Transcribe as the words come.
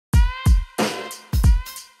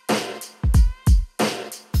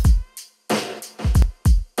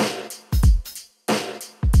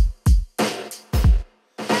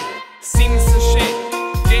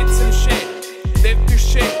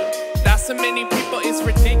many people is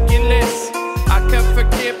ridiculous. I could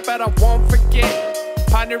forget, but I won't forget.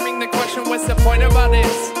 Pondering the question, what's the point of all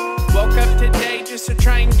this? Woke up today just to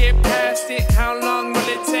try and get past it. How long will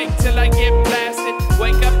it take till I get blasted?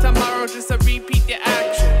 Wake up tomorrow just to repeat the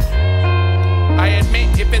action. I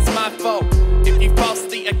admit if it's my fault, if you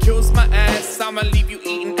falsely accuse my ass, I'ma leave you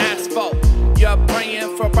eating asphalt. You're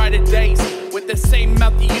praying for brighter days with the same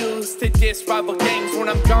mouth you use to diss rival gangs. When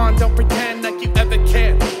I'm gone, don't pretend like you ever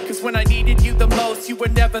cared, cause when I needed you the most, you were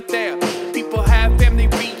never there. People have family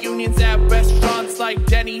reunions at restaurants like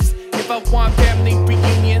Denny's. If I want family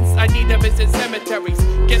reunions, I need to visit cemeteries.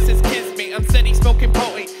 Guess it's kismet, I'm steady smoking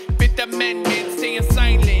potent. Fifth Amendment, staying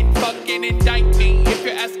silent, fucking indict me. If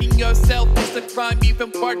you're asking yourself, is the crime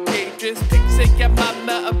even worth it? Just picture your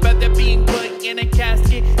mama, a brother being put in a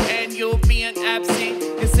casket, and you'll be an absent.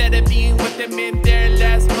 Instead of being with them in their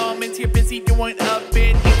last moments, you're busy doing a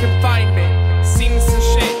bit in confinement. Seen some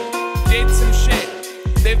shit, did some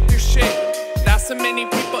shit, lived through shit. Not so many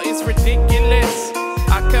people, it's ridiculous.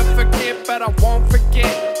 I could forget, but I won't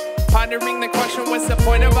forget. Pondering the question, what's the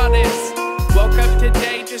point of all this? Woke up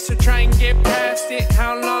today just to try and get past it.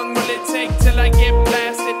 How long will it take till I get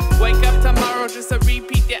blasted? Wake up tomorrow just to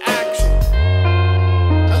repeat the action.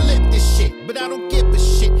 I live this shit, but I don't give a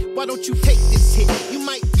shit. Why don't you take this hit? You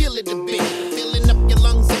might feel it a bit. Filling up your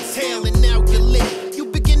lungs, exhale, and now you're lit. You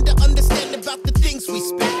begin to understand about the things we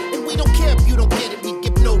spit. And we don't care if you don't get it, we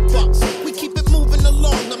give no fucks. We keep it moving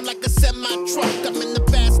along, I'm like a semi-truck. I'm in the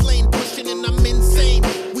fast lane, pushing and I'm insane.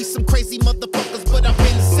 We some crazy motherfuckers, but I'm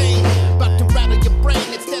insane. About to rattle your brain,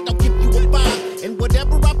 instead I'll give you a vibe. And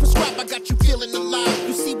whatever I prescribe, I got you feeling alive.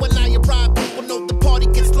 You see, when I arrive, people know the party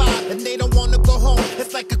gets live. And they don't wanna go home,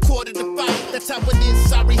 it's like 4:45. That's how it is,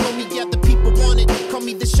 sorry homie, yeah, the people want it. Call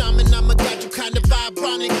me the shaman, I'm a god, you kind of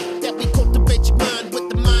ironic. That we cultivate your mind with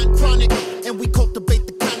the mind chronic. And we cultivate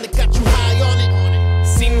the kind that got you high on it.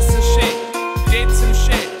 Seen some shit, did some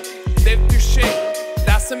shit, lived through shit.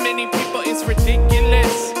 Not so many people, it's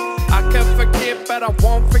ridiculous. I could forget, but I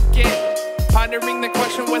won't forget. Pondering the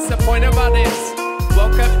question, what's the point of all this?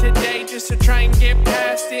 Woke up today just to try and get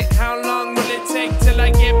past it. How long will it take till I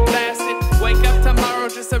get blasted?